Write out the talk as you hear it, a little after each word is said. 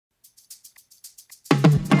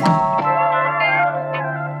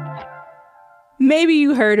Maybe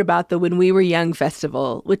you heard about the When We Were Young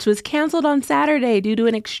festival, which was canceled on Saturday due to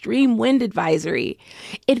an extreme wind advisory.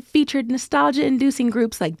 It featured nostalgia-inducing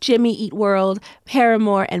groups like Jimmy Eat World,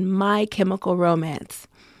 Paramore, and My Chemical Romance.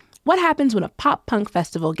 What happens when a pop-punk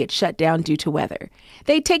festival gets shut down due to weather?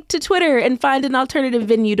 They take to Twitter and find an alternative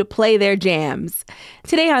venue to play their jams.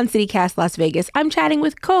 Today on CityCast Las Vegas, I'm chatting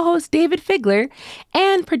with co-host David Figler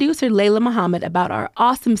and producer Layla Muhammad about our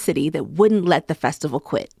awesome city that wouldn't let the festival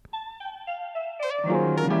quit.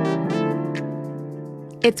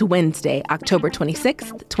 It's Wednesday, October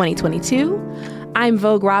 26th, 2022. I'm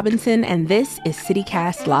Vogue Robinson, and this is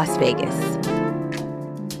CityCast Las Vegas.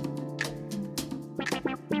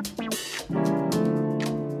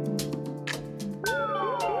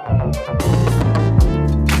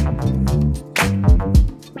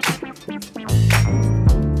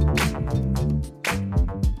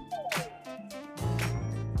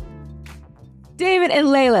 David and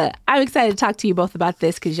Layla, I'm excited to talk to you both about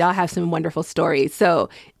this because y'all have some wonderful stories. So,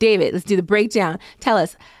 David, let's do the breakdown. Tell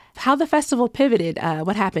us how the festival pivoted.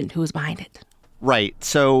 What happened? Who was behind it? Right.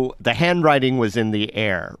 So the handwriting was in the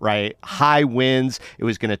air, right? High winds. It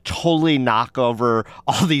was going to totally knock over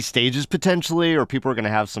all these stages potentially, or people were going to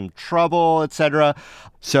have some trouble, etc.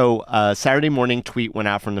 So Saturday morning tweet went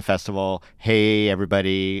out from the festival. Hey,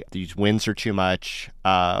 everybody, these winds are too much.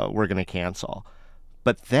 We're going to cancel.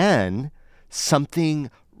 But then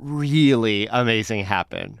something really amazing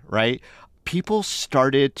happened, right? People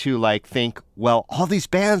started to think, well, all these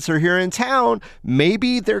bands are here in town.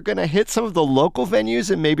 Maybe they're going to hit some of the local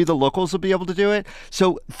venues and maybe the locals will be able to do it.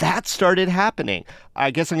 So that started happening.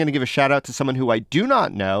 I guess I'm going to give a shout out to someone who I do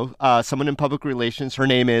not know, someone in public relations. Her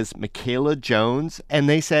name is Michaela Jones. And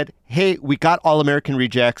they said, hey, we got All American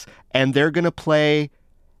Rejects and they're going to play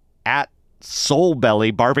at Soul Belly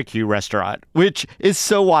barbecue restaurant, which is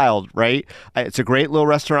so wild, right? It's a great little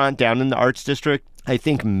restaurant down in the Arts District. I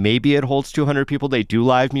think maybe it holds 200 people. They do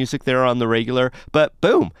live music there on the regular, but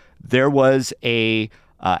boom, there was a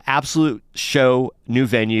absolute show, new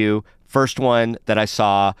venue, first one that I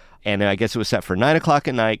saw, and I guess it was set for 9 o'clock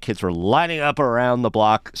at night. Kids were lining up around the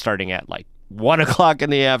block starting at 1 o'clock in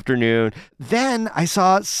the afternoon. Then I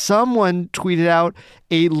saw someone tweeted out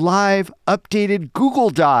a live updated Google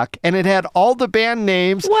Doc, and it had all the band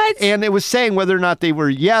names. What? And it was saying whether or not they were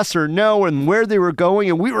yes or no and where they were going.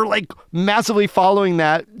 And we were massively following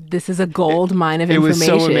that. This is a gold mine of information.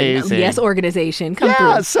 It was so amazing. Yes, organization. Come through.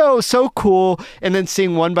 Yeah, so cool. And then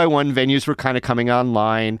seeing one by one venues were kind of coming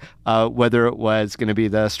online, whether it was going to be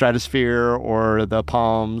the Stratosphere or the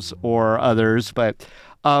Palms or others. But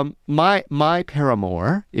my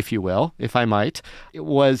paramour, if you will, if I might,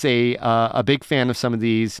 was a big fan of some of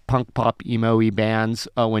these punk pop emo-y bands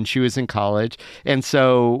when she was in college. And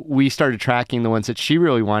so we started tracking the ones that she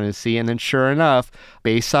really wanted to see. And then sure enough,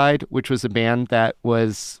 Bayside, which was a band that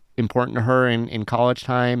was important to her in college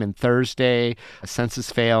time, and Thursday,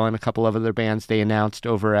 Census Fail, and a couple of other bands they announced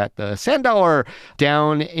over at the Sandauer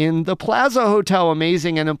down in the Plaza Hotel.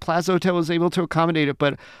 Amazing. And the Plaza Hotel was able to accommodate it.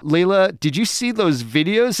 But Layla, did you see those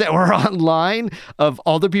videos that were online of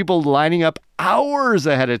all the people lining up hours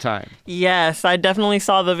ahead of time? Yes, I definitely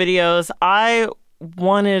saw the videos. I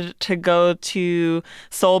wanted to go to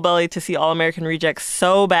Soul Belly to see All American Rejects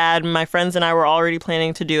so bad. My friends and I were already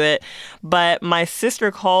planning to do it. But my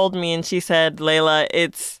sister called me and she said, Layla,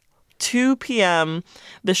 it's 2 p.m.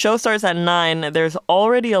 The show starts at 9. There's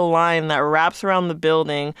already a line that wraps around the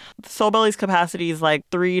building. Soul Belly's capacity is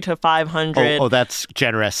 300 to 500. Oh, that's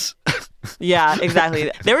generous. Yeah,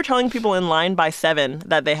 exactly. They were telling people in line by 7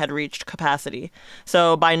 that they had reached capacity.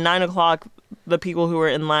 So by 9 o'clock, the people who were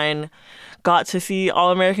in line got to see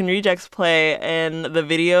All American Rejects play, and the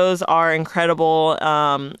videos are incredible.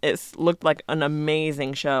 It looked like an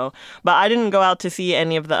amazing show. But I didn't go out to see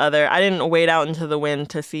any of the other. I didn't wait out into the wind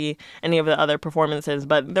to see any of the other performances,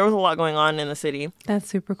 but there was a lot going on in the city. That's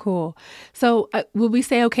super cool. So would we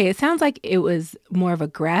say, okay, it sounds like it was more of a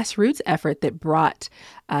grassroots effort that brought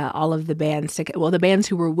all of the bands together. Well, the bands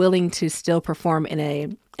who were willing to still perform in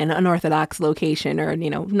an unorthodox location or,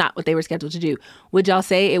 not what they were scheduled to do. Would y'all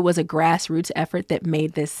say it was a grassroots effort that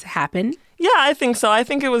made this happen? Yeah, I think so. I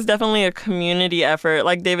think it was definitely a community effort.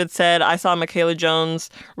 Like David said, I saw Michaela Jones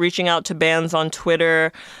reaching out to bands on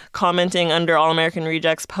Twitter, commenting under All American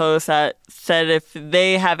Rejects posts that said if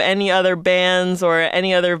they have any other bands or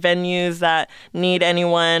any other venues that need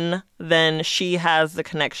anyone, then she has the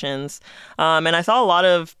connections. And I saw a lot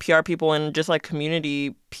of PR people and just like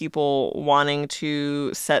community people wanting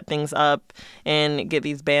to set things up and get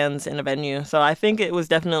these bands in a venue. So I think it was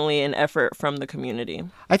definitely an effort from the community.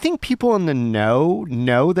 I think people in the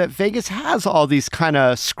know that Vegas has all these kind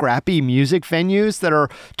of scrappy music venues that are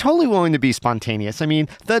totally willing to be spontaneous. I mean,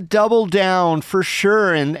 the Double Down for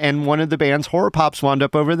sure, and one of the bands, Horror Pops, wound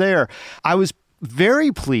up over there. I was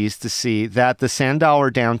very pleased to see that the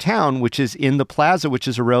Sandauer Downtown, which is in the Plaza, which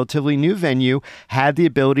is a relatively new venue, had the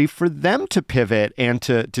ability for them to pivot and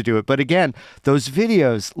to do it. But again, those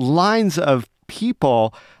videos, lines of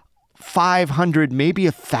people, 500, maybe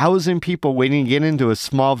 1,000 people waiting to get into a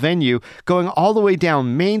small venue, going all the way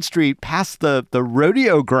down Main Street past the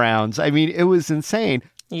rodeo grounds. I mean, it was insane.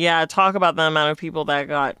 Yeah, talk about the amount of people that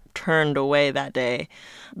got turned away that day.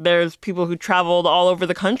 There's people who traveled all over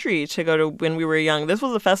the country to go to When We Were Young. This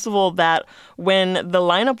was a festival that when the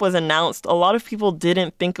lineup was announced, a lot of people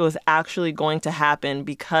didn't think it was actually going to happen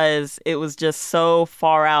because it was just so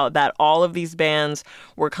far out that all of these bands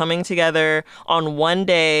were coming together on one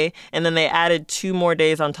day, and then they added 2 more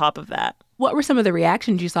days on top of that. What were some of the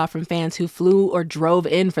reactions you saw from fans who flew or drove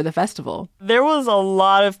in for the festival? There was a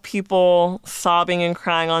lot of people sobbing and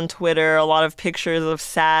crying on Twitter, a lot of pictures of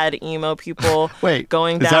sad emo people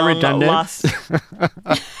going is down that redundant? Lost.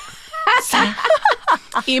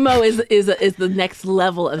 Emo is the next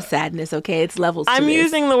level of sadness, okay? It's levels to I'm this.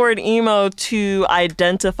 using the word emo to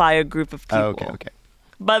identify a group of people. Oh, okay.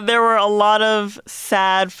 But there were a lot of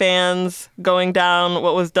sad fans going down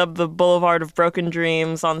what was dubbed the Boulevard of Broken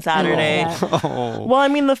Dreams on Saturday. Oh. Well, I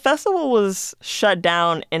mean, the festival was shut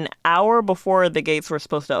down an hour before the gates were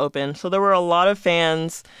supposed to open. So there were a lot of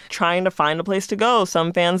fans trying to find a place to go.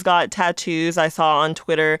 Some fans got tattoos. I saw on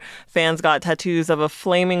Twitter, fans got tattoos of a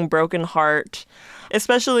flaming broken heart.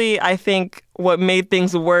 Especially, I think what made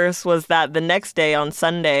things worse was that the next day on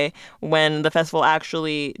Sunday, when the festival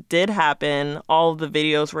actually did happen, all of the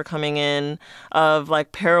videos were coming in of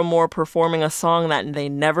like Paramore performing a song that they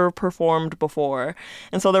never performed before.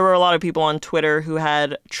 And so there were a lot of people on Twitter who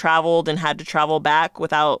had traveled and had to travel back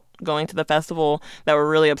without going to the festival that were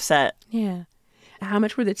really upset. Yeah. How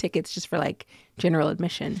much were the tickets just for like general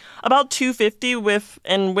admission? About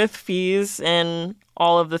 $250 with fees and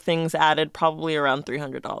all of the things added, probably around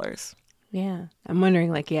 $300. Yeah. I'm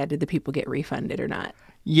wondering, did the people get refunded or not?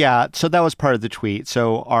 Yeah, so that was part of the tweet.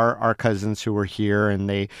 So our cousins who were here, and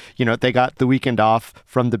they got the weekend off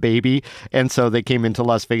from the baby, and so they came into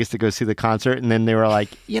Las Vegas to go see the concert, and then they were like,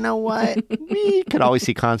 you know what, we could always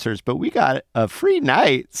see concerts, but we got a free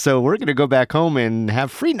night, so we're gonna go back home and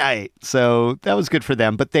have free night. So that was good for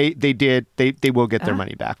them, but they will get their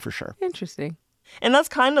money back for sure. Interesting. And that's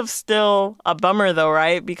kind of still a bummer, though,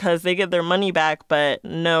 right? Because they get their money back, but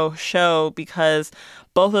no show, because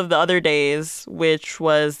both of the other days, which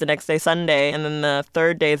was the next day, Sunday, and then the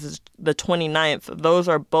third day is the 29th, those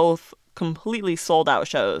are both completely sold out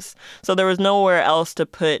shows. So there was nowhere else to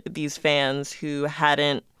put these fans who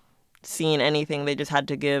hadn't seen anything. They just had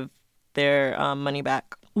to give their money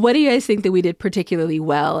back. What do you guys think that we did particularly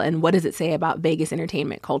well, and what does it say about Vegas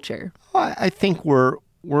entertainment culture? Well, I think we're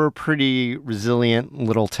a pretty resilient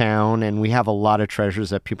little town, and we have a lot of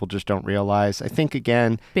treasures that people just don't realize. I think,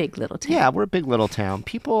 again... Big little town. Yeah, we're a big little town.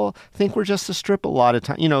 People think we're just a strip a lot of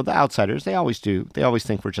time. You know, the outsiders, they always do. They always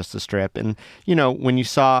think we're just a strip. And, you know, when you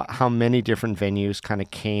saw how many different venues kind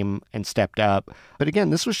of came and stepped up, but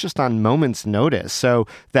again, this was just on moment's notice. So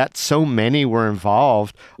that so many were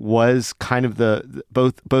involved was kind of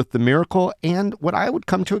both the miracle and what I would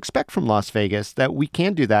come to expect from Las Vegas, that we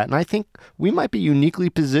can do that. And I think we might be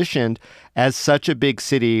uniquely positioned as such a big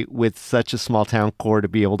city with such a small town core to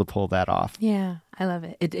be able to pull that off. Yeah, I love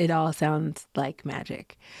it. It all sounds like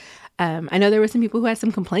magic. I know there were some people who had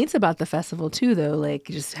some complaints about the festival too, though, like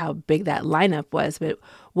just how big that lineup was. But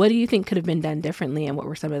what do you think could have been done differently, and what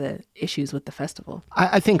were some of the issues with the festival?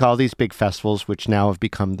 I think all these big festivals, which now have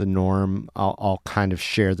become the norm, all kind of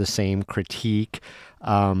share the same critique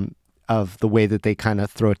of the way that they kind of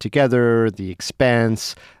throw it together, the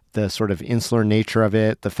expense, the sort of insular nature of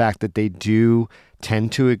it, the fact that they do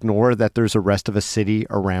tend to ignore that there's a rest of a city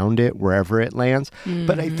around it, wherever it lands. Mm-hmm.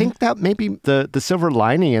 But I think that maybe the silver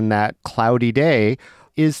lining in that cloudy day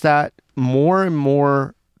is that more and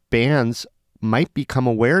more bands might become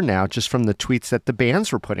aware now just from the tweets that the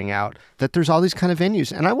bands were putting out that there's all these kind of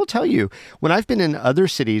venues. And I will tell you, when I've been in other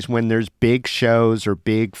cities, when there's big shows or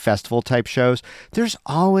big festival type shows, there's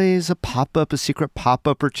always a pop-up, a secret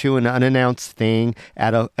pop-up or two, an unannounced thing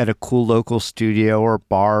at a cool local studio or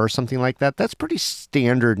bar or something like that. That's pretty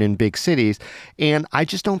standard in big cities. And I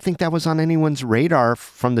just don't think that was on anyone's radar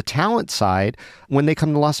from the talent side when they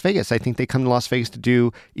come to Las Vegas. I think they come to Las Vegas to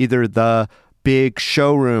do either the big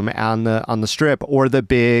showroom on the strip or the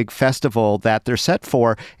big festival that they're set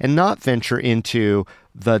for, and not venture into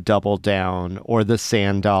the Double Down or the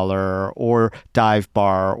Sand Dollar or Dive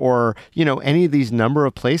Bar or, any of these number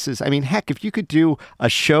of places. I mean, heck, if you could do a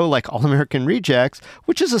show like All American Rejects,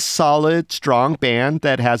 which is a solid, strong band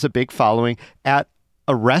that has a big following, at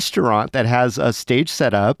a restaurant that has a stage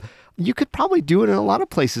set up, you could probably do it in a lot of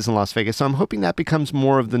places in Las Vegas. So I'm hoping that becomes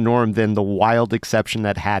more of the norm than the wild exception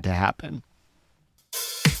that had to happen.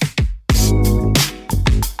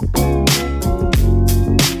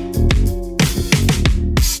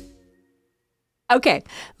 Okay,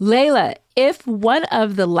 Layla, if one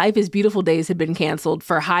of the Life is Beautiful days had been canceled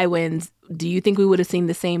for high winds, do you think we would have seen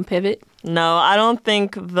the same pivot? No, I don't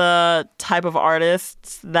think the type of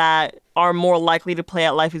artists that are more likely to play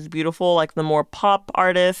at Life is Beautiful, like the more pop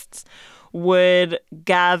artists, would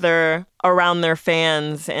gather around their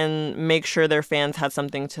fans and make sure their fans had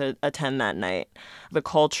something to attend that night. The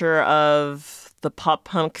culture of the pop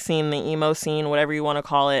punk scene, the emo scene, whatever you want to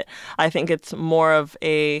call it, I think it's more of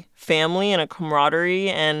a family and a camaraderie,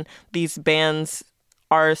 and these bands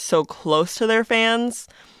are so close to their fans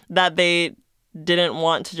that they didn't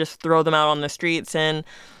want to just throw them out on the streets and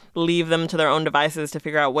leave them to their own devices to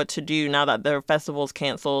figure out what to do now that their festival's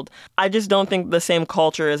canceled. I just don't think the same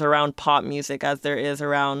culture is around pop music as there is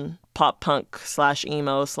around pop punk /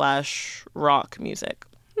 emo / rock music.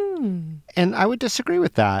 And I would disagree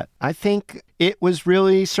with that. I think it was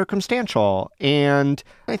really circumstantial, and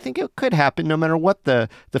I think it could happen no matter what the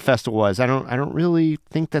festival was. I don't really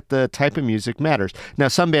think that the type of music matters. Now,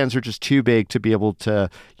 some bands are just too big to be able to,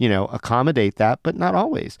 accommodate that, but not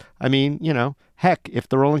always. I mean, heck, if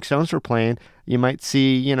the Rolling Stones were playing, you might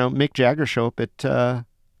see, Mick Jagger show up at,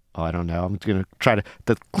 I don't know. I'm going to try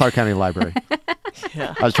the Clark County Library.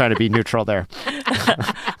 Yeah. I was trying to be neutral there.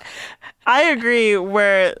 I agree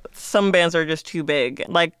where some bands are just too big.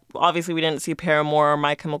 Like, obviously, we didn't see Paramore or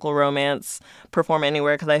My Chemical Romance perform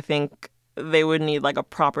anywhere because I think they would need, like, a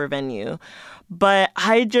proper venue. But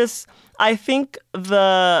I think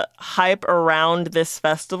the hype around this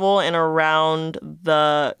festival and around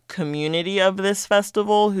the community of this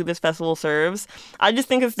festival, who this festival serves, I just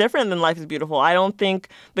think it's different than Life is Beautiful. I don't think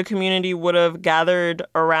the community would have gathered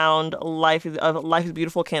around Life is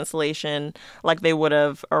Beautiful cancellation like they would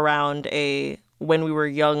have around a When We Were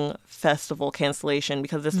Young festival cancellation,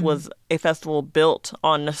 because this was a festival built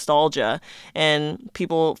on nostalgia, and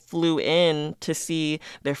people flew in to see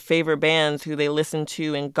their favorite bands who they listened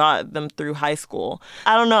to and got them through high school.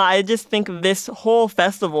 I don't know. I just think this whole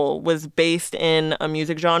festival was based in a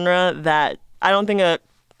music genre that I don't think a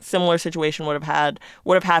similar situation would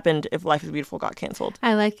have happened if Life is Beautiful got canceled.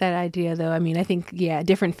 I like that idea, though. I mean, I think,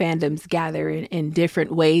 different fandoms gather in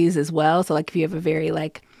different ways as well. So, like, if you have a very,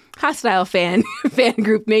 hostile fan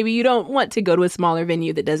group, maybe you don't want to go to a smaller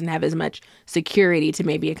venue that doesn't have as much security to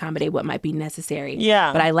maybe accommodate what might be necessary.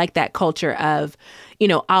 Yeah. But I like that culture of,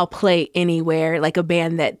 I'll play anywhere, like a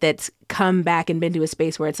band that's come back and been to a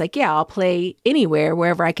space where it's like, I'll play anywhere,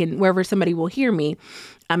 wherever somebody will hear me.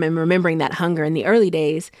 And remembering that hunger in the early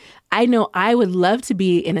days. I know I would love to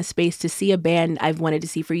be in a space to see a band I've wanted to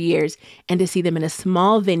see for years and to see them in a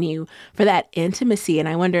small venue for that intimacy. And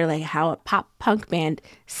I wonder how a pop punk band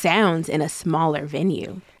sounds in a smaller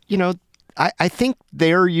venue. I think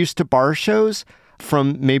they're used to bar shows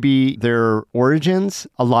from maybe their origins.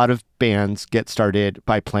 A lot of bands get started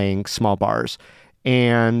by playing small bars.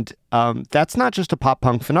 And that's not just a pop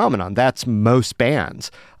punk phenomenon. That's most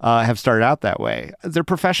bands have started out that way. They're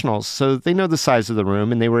professionals, so they know the size of the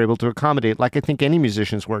room, and they were able to accommodate, like I think any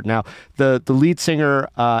musicians were. Now, the lead singer,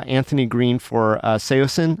 Anthony Green for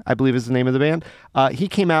Seosin, I believe is the name of the band, he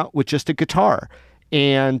came out with just a guitar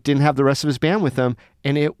and didn't have the rest of his band with him,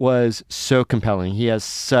 and it was so compelling. He has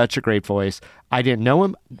such a great voice. I didn't know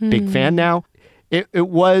him. Big fan now. It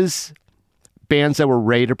was bands that were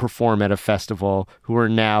ready to perform at a festival who are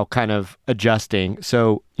now kind of adjusting.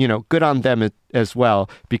 So, good on them as well,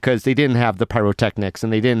 because they didn't have the pyrotechnics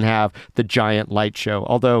and they didn't have the giant light show.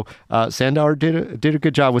 Although Sandow did a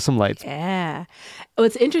good job with some lights. Yeah.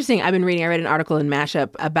 What's interesting, I read an article in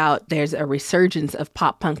Mashup about there's a resurgence of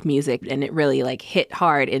pop punk music, and it really hit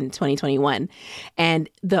hard in 2021. And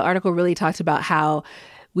the article really talked about how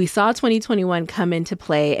we saw 2021 come into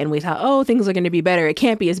play and we thought, oh, things are going to be better. It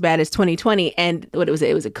can't be as bad as 2020. And what it was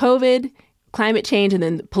a COVID, climate change, and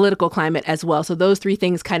then political climate as well. So those three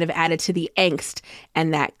things kind of added to the angst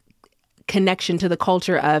and that connection to the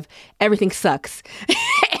culture of everything sucks.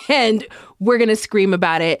 And we're going to scream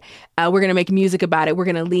about it. We're going to make music about it. We're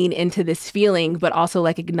going to lean into this feeling, but also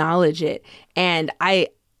like acknowledge it. And I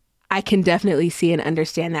can definitely see and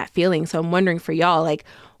understand that feeling. So I'm wondering for y'all, like,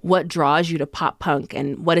 what draws you to pop punk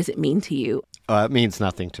and what does it mean to you? It means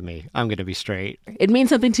nothing to me. I'm going to be straight. It means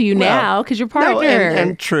something to you now because you're partner. No,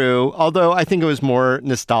 and true. Although I think it was more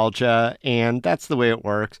nostalgia, and that's the way it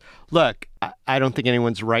works. Look, I don't think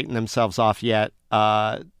anyone's writing themselves off yet.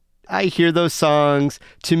 I hear those songs.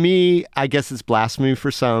 To me, I guess it's blasphemy for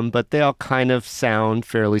some, but they all kind of sound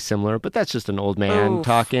fairly similar. But that's just an old man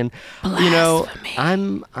talking. Blasphemy. You know,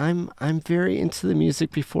 I'm very into the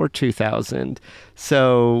music before 2000.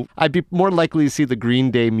 So I'd be more likely to see the Green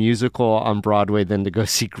Day musical on Broadway than to go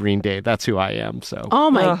see Green Day. That's who I am. So. Oh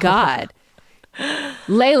my God.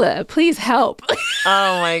 Layla, please help.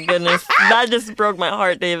 Oh my goodness. That just broke my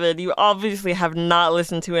heart, David. You obviously have not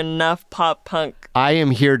listened to enough pop punk. I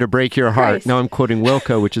am here to break your heart. Christ. Now I'm quoting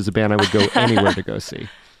Wilco, which is a band I would go anywhere to go see.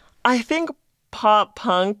 I think pop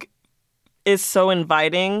punk is so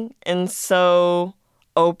inviting and so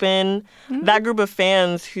open. Mm-hmm. That group of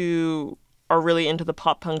fans who are really into the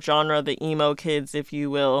pop punk genre, the emo kids, if you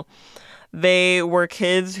will, they were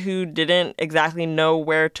kids who didn't exactly know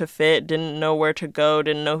where to fit, didn't know where to go,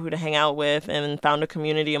 didn't know who to hang out with, and found a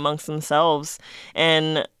community amongst themselves.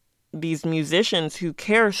 And these musicians who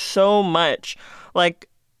care so much, like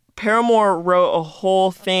Paramore wrote a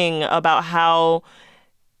whole thing about how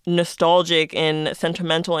nostalgic and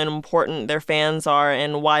sentimental and important their fans are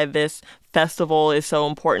and why this festival is so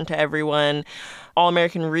important to everyone. All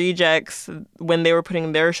American Rejects, when they were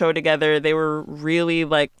putting their show together, they were really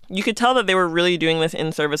like, you could tell that they were really doing this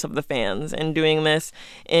in service of the fans and doing this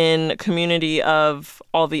in community of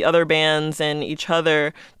all the other bands and each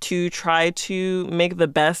other to try to make the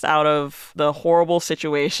best out of the horrible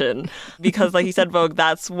situation. Because like you said, Vogue,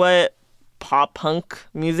 that's what pop punk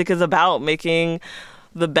music is about, making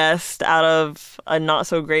the best out of a not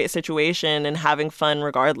so great situation and having fun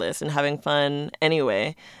regardless and having fun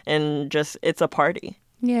anyway. And just, it's a party.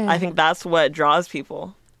 Yeah. I think that's what draws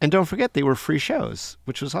people. And don't forget, they were free shows,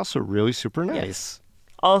 which was also really super nice. Yes.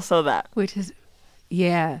 Also that. Which is,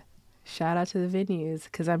 yeah. Shout out to the venues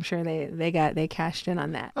because I'm sure they cashed in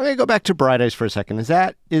on that. I'm going to go back to Bright Eyes for a second. Is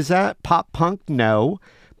that pop punk? No.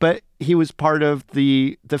 But he was part of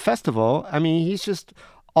the festival. I mean, he's just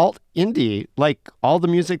alt indie, like all the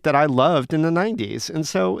music that I loved in the 90s. And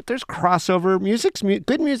so there's crossover.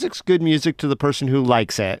 Good music's good music to the person who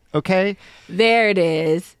likes it, okay? There it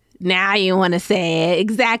is. Now you want to say it.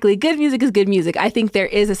 Exactly. Good music is good music. I think there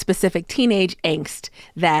is a specific teenage angst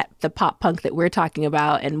that the pop punk that we're talking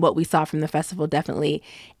about and what we saw from the festival definitely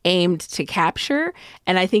aimed to capture.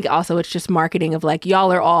 And I think also it's just marketing of like,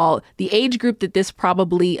 y'all are all, the age group that this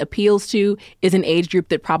probably appeals to is an age group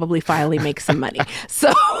that probably finally makes some money.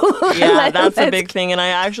 So yeah, that's a big thing. And I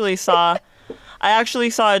actually saw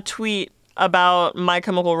a tweet about My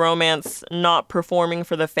Chemical Romance not performing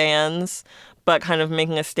for the fans, but kind of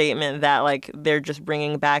making a statement that like they're just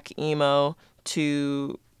bringing back emo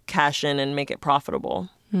to cash in and make it profitable.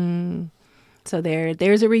 So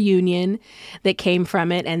there's a reunion that came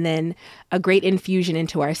from it, and then a great infusion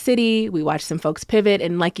into our city. We watched some folks pivot,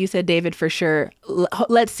 and like you said, David, for sure,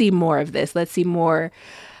 let's see more of this. Let's see more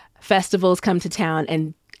festivals come to town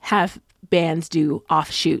and have bands do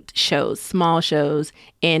offshoot shows, small shows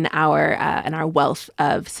in our wealth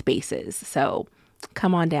of spaces. So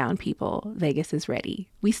come on down, people. Vegas is ready.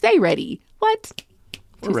 We stay ready. What?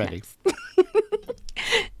 We're ready.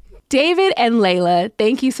 David and Layla,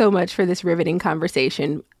 thank you so much for this riveting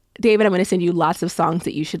conversation. David, I'm going to send you lots of songs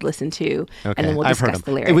that you should listen to, okay, and then we'll discuss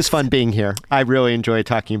the lyrics. It was fun being here. I really enjoy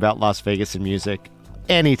talking about Las Vegas and music.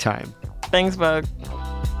 Anytime. Thanks, Vogue.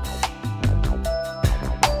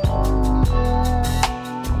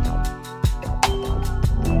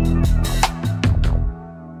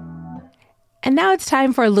 And now it's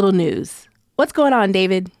time for a little news. What's going on,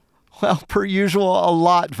 David? Well, per usual, a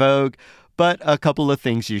lot, Vogue, but a couple of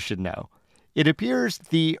things you should know. It appears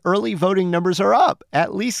the early voting numbers are up,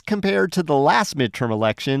 at least compared to the last midterm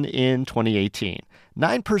election in 2018.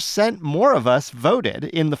 9% more of us voted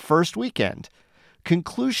in the first weekend.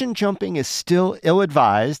 Conclusion jumping is still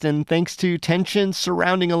ill-advised, and thanks to tensions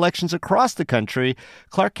surrounding elections across the country,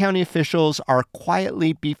 Clark County officials are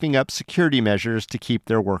quietly beefing up security measures to keep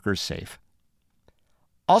their workers safe.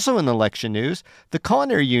 Also in election news, the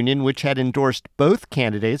Culinary Union, which had endorsed both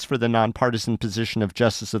candidates for the nonpartisan position of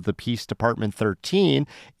Justice of the Peace Department 13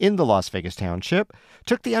 in the Las Vegas Township,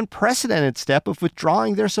 took the unprecedented step of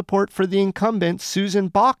withdrawing their support for the incumbent Susan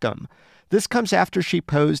Bauckham. This comes after she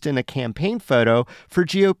posed in a campaign photo for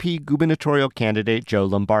GOP gubernatorial candidate Joe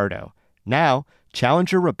Lombardo. Now,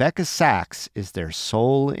 challenger Rebecca Sachs is their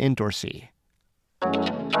sole endorsee.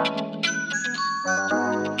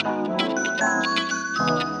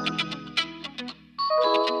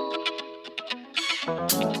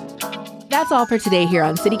 That's all for today here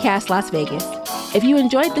on CityCast Las Vegas. If you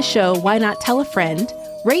enjoyed the show, why not tell a friend,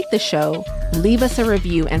 rate the show, leave us a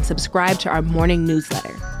review, and subscribe to our morning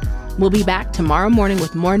newsletter. We'll be back tomorrow morning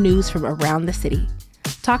with more news from around the city.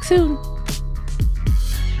 Talk soon.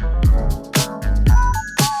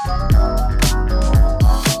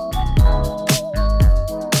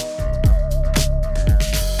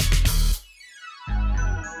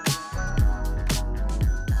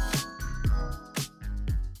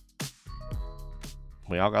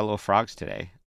 We all got little frogs today.